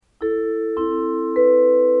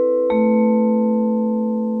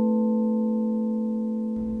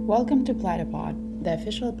Welcome to Platypod, the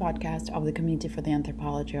official podcast of the Committee for the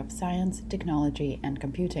Anthropology of Science, Technology, and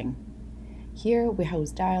Computing. Here we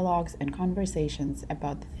host dialogues and conversations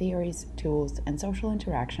about the theories, tools, and social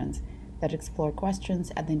interactions that explore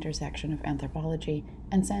questions at the intersection of anthropology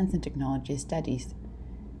and science and technology studies.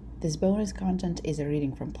 This bonus content is a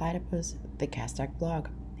reading from Platypus, the Castak blog.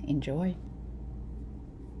 Enjoy!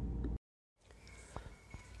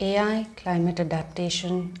 AI, Climate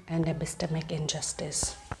Adaptation, and Epistemic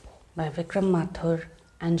Injustice by Vikram Mathur,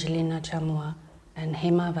 Angelina Chamua, and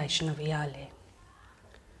Hema Vaishnavyale.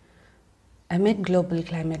 Amid global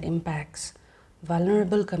climate impacts,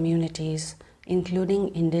 vulnerable communities,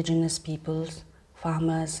 including indigenous peoples,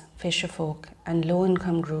 farmers, fisherfolk, and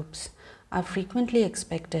low-income groups, are frequently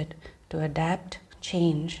expected to adapt,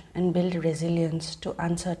 change, and build resilience to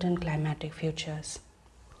uncertain climatic futures.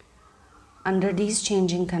 Under these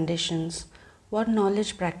changing conditions, what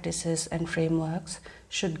knowledge practices and frameworks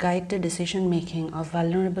should guide the decision-making of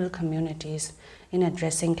vulnerable communities in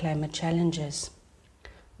addressing climate challenges?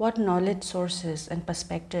 What knowledge sources and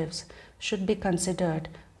perspectives should be considered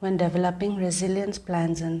when developing resilience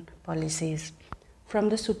plans and policies from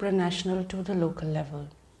the supranational to the local level?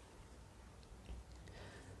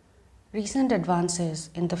 Recent advances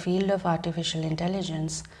in the field of artificial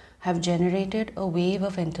intelligence have generated a wave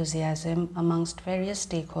of enthusiasm amongst various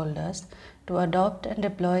stakeholders to adopt and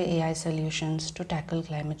deploy AI solutions to tackle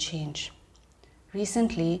climate change.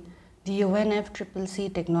 Recently, the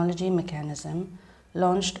UNFCCC Technology Mechanism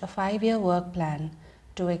launched a 5-year work plan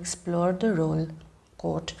to explore the role,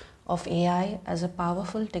 quote, of AI as a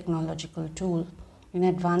powerful technological tool in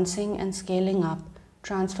advancing and scaling up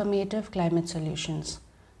transformative climate solutions,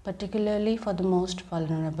 particularly for the most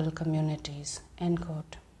vulnerable communities, end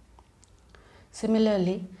quote.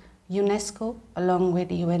 Similarly, UNESCO, along with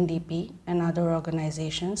UNDP and other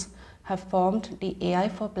organizations, have formed the AI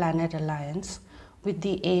for Planet Alliance with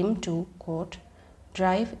the aim to, quote,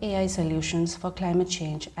 drive AI solutions for climate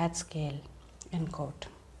change at scale, end quote.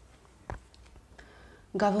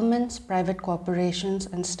 Governments, private corporations,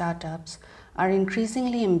 and startups are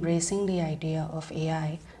increasingly embracing the idea of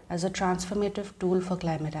AI as a transformative tool for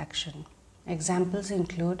climate action. Examples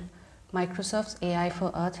include Microsoft's AI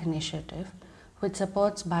for Earth initiative, which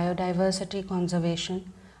supports biodiversity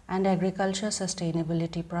conservation and agriculture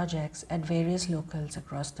sustainability projects at various locales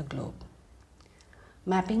across the globe.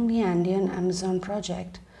 Mapping the Andean Amazon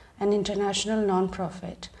Project, an international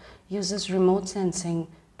nonprofit, uses remote sensing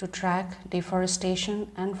to track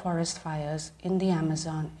deforestation and forest fires in the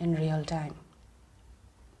Amazon in real time.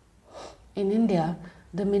 In India,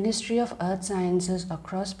 the Ministry of Earth Sciences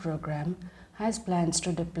Across program has plans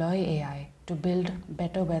to deploy AI to build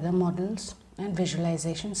better weather models and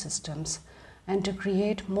visualization systems and to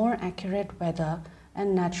create more accurate weather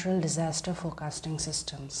and natural disaster forecasting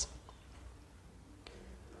systems.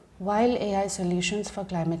 While AI solutions for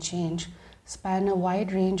climate change span a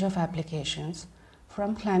wide range of applications,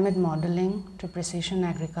 from climate modeling to precision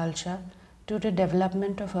agriculture to the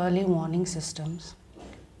development of early warning systems,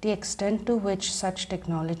 the extent to which such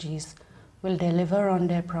technologies will deliver on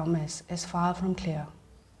their promise is far from clear.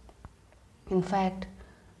 In fact,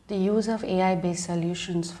 the use of AI-based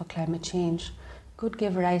solutions for climate change could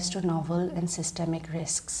give rise to novel and systemic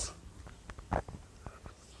risks.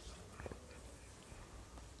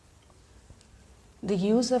 The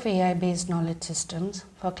use of AI-based knowledge systems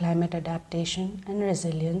for climate adaptation and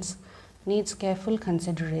resilience needs careful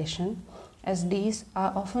consideration, as these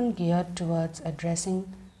are often geared towards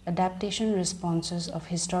addressing adaptation responses of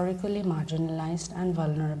historically marginalized and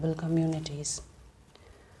vulnerable communities.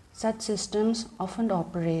 Such systems often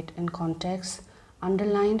operate in contexts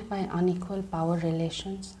underlined by unequal power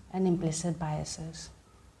relations and implicit biases.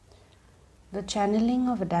 The channeling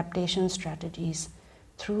of adaptation strategies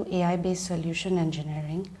through AI-based solution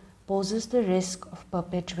engineering poses the risk of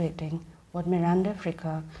perpetuating what Miranda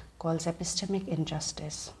Fricker calls epistemic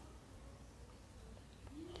injustice.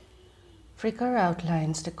 Fricker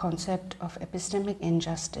outlines the concept of epistemic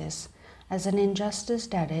injustice as an injustice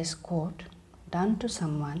that is, quote, done to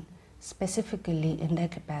someone specifically in their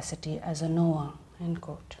capacity as a knower, end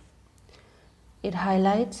quote. It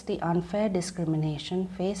highlights the unfair discrimination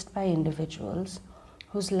faced by individuals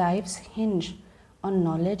whose lives hinge on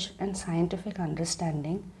knowledge and scientific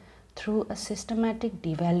understanding through a systematic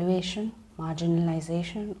devaluation,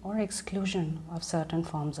 marginalization, or exclusion of certain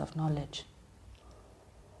forms of knowledge.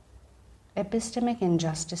 Epistemic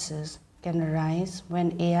injustices can arise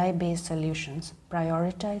when AI-based solutions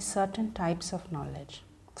prioritize certain types of knowledge,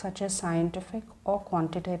 such as scientific or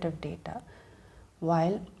quantitative data,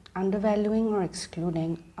 while undervaluing or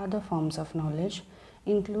excluding other forms of knowledge,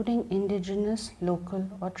 including indigenous, local,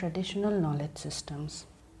 or traditional knowledge systems.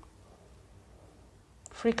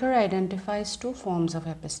 Fricker identifies two forms of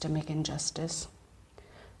epistemic injustice.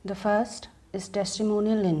 The first is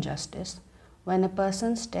testimonial injustice, when a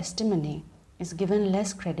person's testimony is given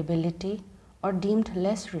less credibility or deemed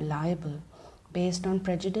less reliable based on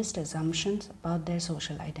prejudiced assumptions about their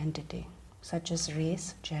social identity, such as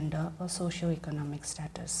race, gender, or socioeconomic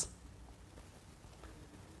status.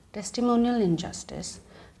 Testimonial injustice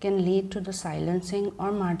can lead to the silencing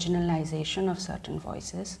or marginalization of certain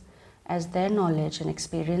voices as their knowledge and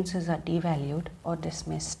experiences are devalued or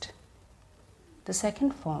dismissed. The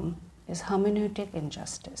second form is hermeneutic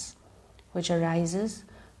injustice, which arises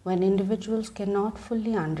when individuals cannot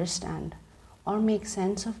fully understand or make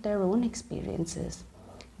sense of their own experiences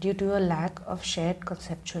due to a lack of shared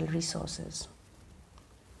conceptual resources.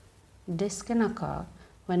 This can occur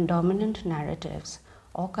when dominant narratives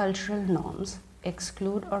or cultural norms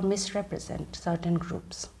exclude or misrepresent certain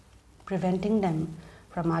groups, preventing them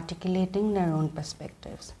from articulating their own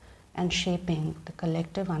perspectives and shaping the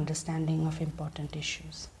collective understanding of important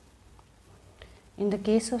issues. In the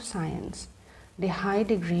case of science, the high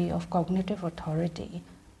degree of cognitive authority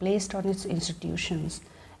placed on its institutions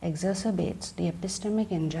exacerbates the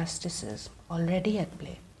epistemic injustices already at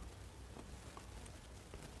play.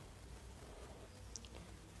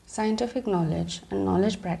 Scientific knowledge and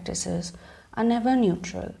knowledge practices are never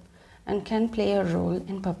neutral and can play a role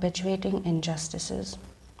in perpetuating injustices.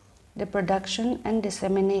 The production and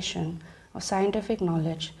dissemination of scientific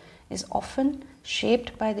knowledge is often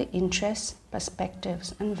shaped by the interests,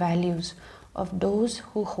 perspectives, and values of those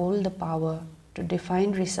who hold the power to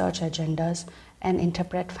define research agendas and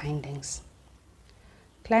interpret findings.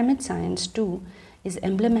 Climate science, too, is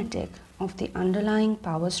emblematic of the underlying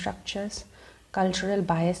power structures, cultural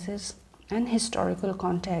biases, and historical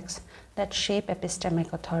contexts that shape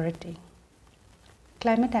epistemic authority.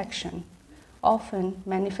 Climate action, often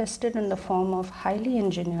manifested in the form of highly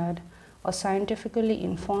engineered or scientifically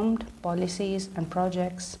informed policies and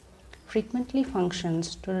projects, frequently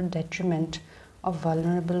functions to the detriment of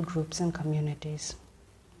vulnerable groups and communities.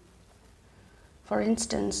 For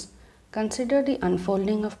instance, consider the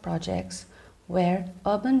unfolding of projects where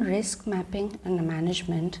urban risk mapping and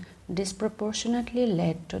management disproportionately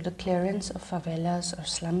led to the clearance of favelas or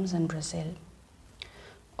slums in Brazil,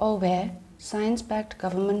 or where science-backed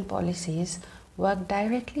government policies work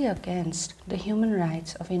directly against the human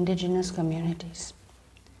rights of indigenous communities.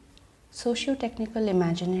 Socio-technical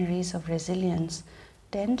imaginaries of resilience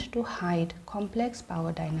tend to hide complex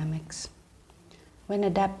power dynamics. When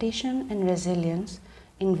adaptation and resilience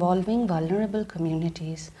involving vulnerable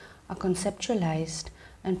communities are conceptualized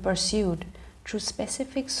and pursued through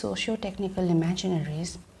specific socio-technical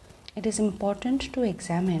imaginaries, it is important to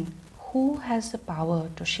examine who has the power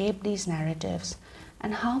to shape these narratives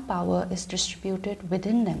and how power is distributed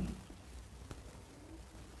within them.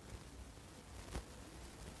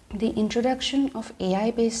 The introduction of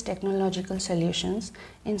AI-based technological solutions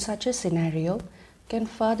in such a scenario can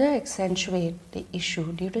further accentuate the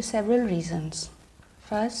issue due to several reasons.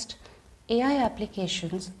 First, AI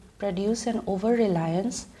applications produce an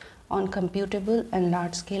over-reliance on computable and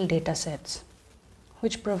large-scale datasets,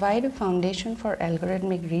 which provide a foundation for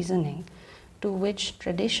algorithmic reasoning to which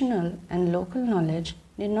traditional and local knowledge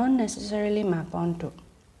did not necessarily map onto.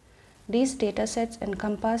 These datasets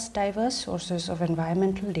encompass diverse sources of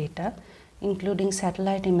environmental data, including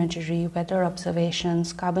satellite imagery, weather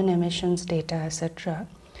observations, carbon emissions data, etc.,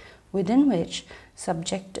 within which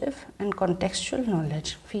subjective and contextual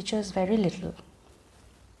knowledge features very little.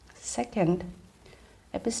 Second,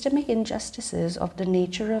 epistemic injustices of the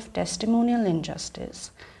nature of testimonial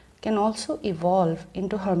injustice can also evolve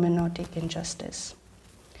into hermeneutic injustice.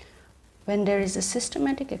 When there is a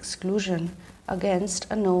systematic exclusion against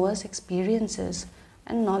a knower's experiences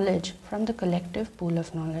and knowledge from the collective pool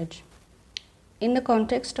of knowledge. In the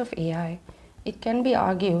context of AI, it can be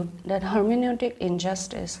argued that hermeneutic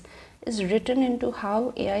injustice is written into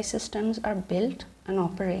how AI systems are built and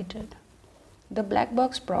operated. The black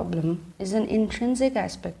box problem is an intrinsic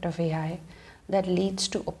aspect of AI that leads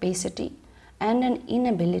to opacity and an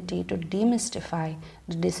inability to demystify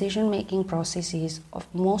the decision-making processes of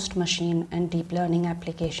most machine and deep learning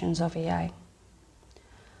applications of AI.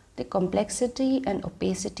 The complexity and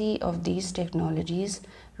opacity of these technologies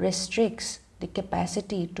restricts the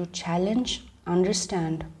capacity to challenge,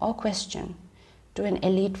 understand, or question to an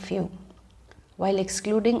elite few, while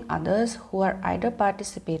excluding others who are either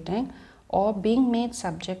participating or being made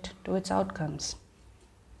subject to its outcomes.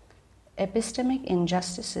 Epistemic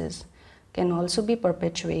injustices can also be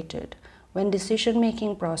perpetuated when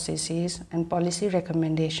decision-making processes and policy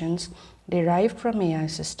recommendations derived from AI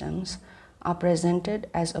systems are presented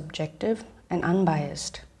as objective and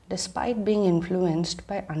unbiased, despite being influenced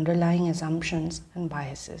by underlying assumptions and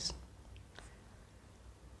biases.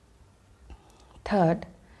 Third,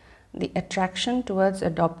 the attraction towards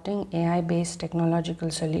adopting AI-based technological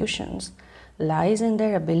solutions lies in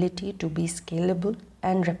their ability to be scalable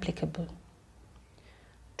and replicable.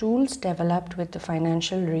 Tools developed with the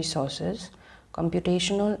financial resources,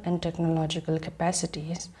 computational and technological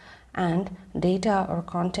capacities, and data or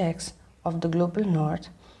context of the global north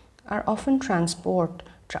are often transposed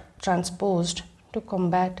to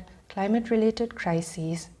combat climate-related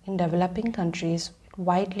crises in developing countries with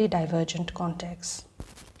widely divergent contexts.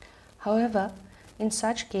 However, in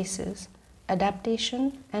such cases,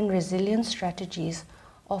 adaptation and resilience strategies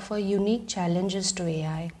offer unique challenges to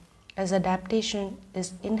AI, as adaptation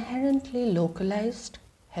is inherently localized,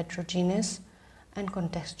 heterogeneous, and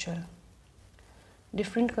contextual.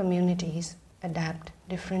 Different communities adapt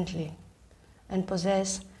differently and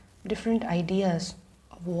possess different ideas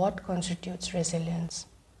of what constitutes resilience.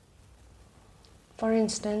 For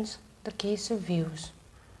instance, the case of views,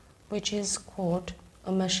 which is, quote,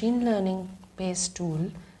 a machine learning based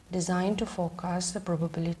tool designed to forecast the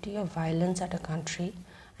probability of violence at a country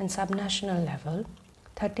and subnational level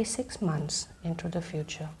 36 months into the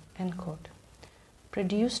future, end quote.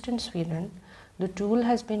 Produced in Sweden, the tool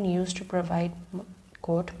has been used to provide,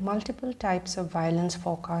 quote, multiple types of violence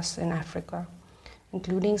forecasts in Africa,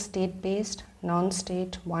 including state-based,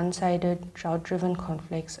 non-state, one-sided, drought-driven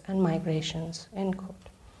conflicts and migrations, end quote.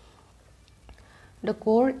 The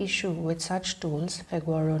core issue with such tools,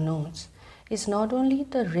 Feguaro notes, is not only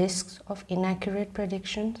the risks of inaccurate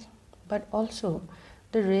predictions, but also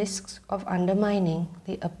the risks of undermining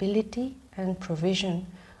the ability and provision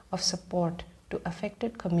of support to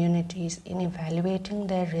affected communities in evaluating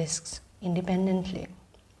their risks independently,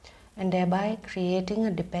 and thereby creating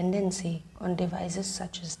a dependency on devices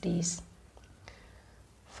such as these.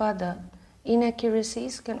 Further,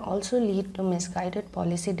 inaccuracies can also lead to misguided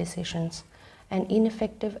policy decisions and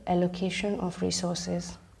ineffective allocation of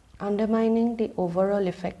resources, undermining the overall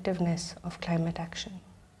effectiveness of climate action.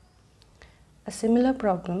 A similar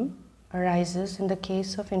problem arises in the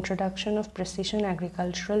case of introduction of precision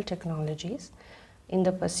agricultural technologies in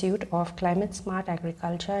the pursuit of climate-smart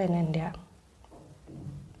agriculture in India.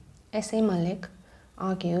 S.A. Malik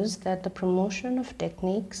argues that the promotion of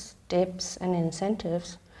techniques, tips, and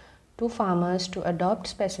incentives to farmers to adopt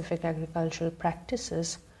specific agricultural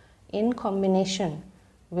practices in combination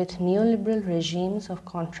with neoliberal regimes of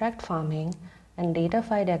contract farming and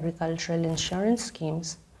data-fied agricultural insurance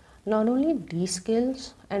schemes not only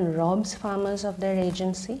de-skills and robs farmers of their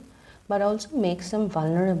agency, but also makes them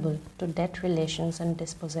vulnerable to debt relations and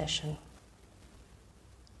dispossession.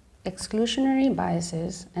 Exclusionary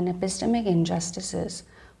biases and epistemic injustices,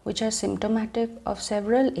 which are symptomatic of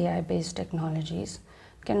several AI-based technologies,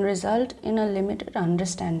 can result in a limited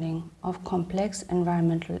understanding of complex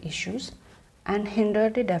environmental issues and hinder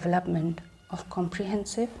the development of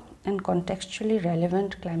comprehensive and contextually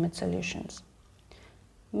relevant climate solutions.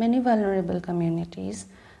 Many vulnerable communities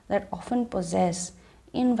that often possess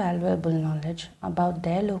invaluable knowledge about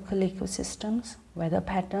their local ecosystems, weather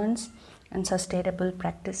patterns, and sustainable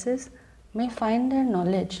practices may find their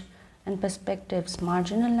knowledge and perspectives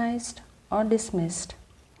marginalized or dismissed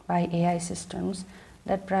by AI systems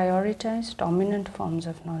that prioritize dominant forms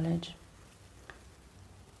of knowledge.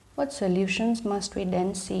 What solutions must we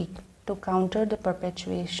then seek to counter the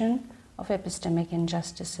perpetuation of epistemic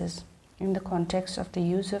injustices in the context of the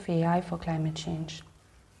use of AI for climate change?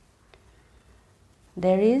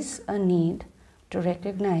 There is a need to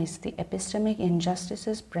recognize the epistemic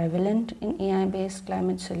injustices prevalent in AI-based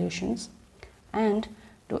climate solutions and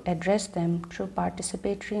to address them through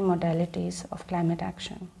participatory modalities of climate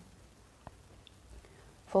action.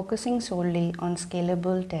 Focusing solely on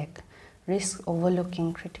scalable tech risks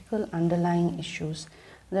overlooking critical underlying issues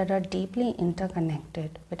that are deeply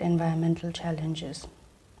interconnected with environmental challenges.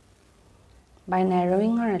 By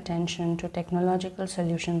narrowing our attention to technological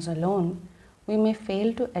solutions alone, we may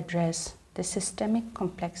fail to address the systemic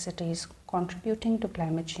complexities contributing to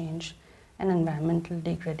climate change and environmental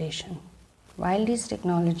degradation. While these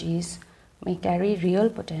technologies may carry real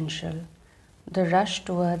potential, the rush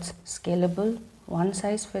towards scalable,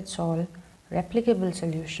 one-size-fits-all, replicable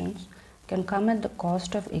solutions can come at the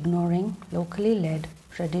cost of ignoring locally led,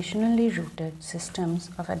 traditionally rooted systems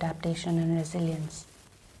of adaptation and resilience.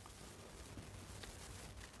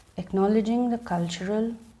 Acknowledging the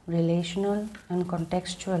cultural, relational, and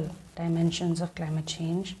contextual dimensions of climate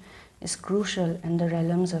change is crucial in the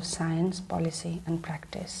realms of science, policy, and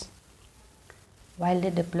practice. While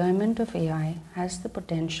the deployment of AI has the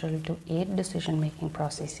potential to aid decision-making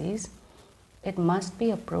processes, it must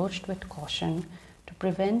be approached with caution to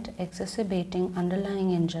prevent exacerbating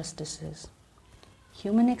underlying injustices.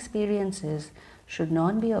 Human experiences should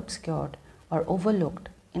not be obscured or overlooked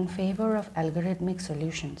in favor of algorithmic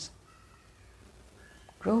solutions.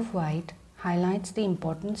 Grove White highlights the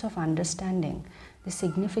importance of understanding the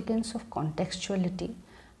significance of contextuality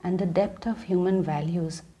and the depth of human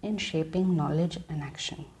values in shaping knowledge and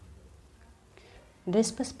action.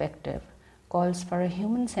 This perspective calls for a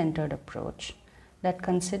human-centered approach that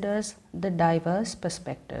considers the diverse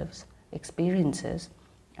perspectives, experiences,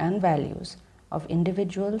 and values of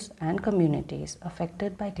individuals and communities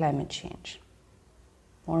affected by climate change.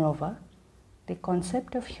 Moreover, the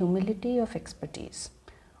concept of humility of expertise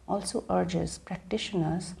also urges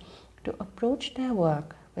practitioners to approach their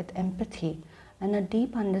work with empathy and a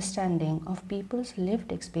deep understanding of people's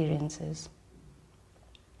lived experiences.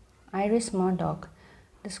 Iris Murdoch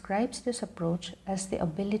describes this approach as the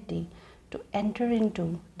ability to enter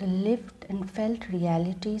into the lived and felt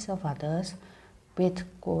realities of others with,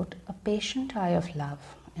 quote, a patient eye of love,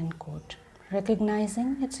 end quote,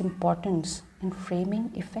 recognizing its importance in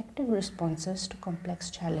framing effective responses to complex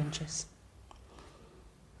challenges.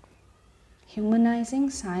 Humanizing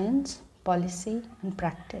science, policy, and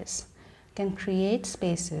practice can create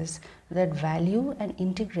spaces that value and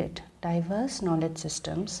integrate diverse knowledge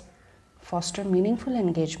systems, foster meaningful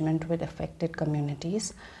engagement with affected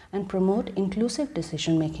communities, and promote inclusive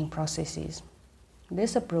decision-making processes.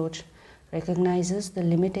 This approach recognizes the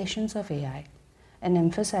limitations of AI and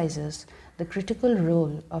emphasizes the critical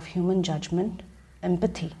role of human judgment,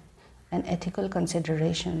 empathy, and ethical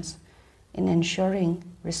considerations in ensuring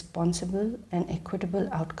responsible and equitable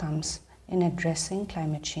outcomes in addressing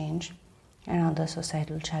climate change and other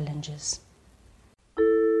societal challenges.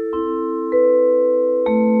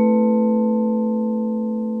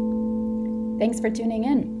 Thanks for tuning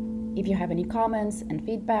in. If you have any comments and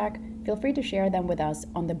feedback, feel free to share them with us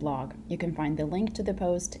on the blog. You can find the link to the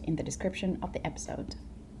post in the description of the episode.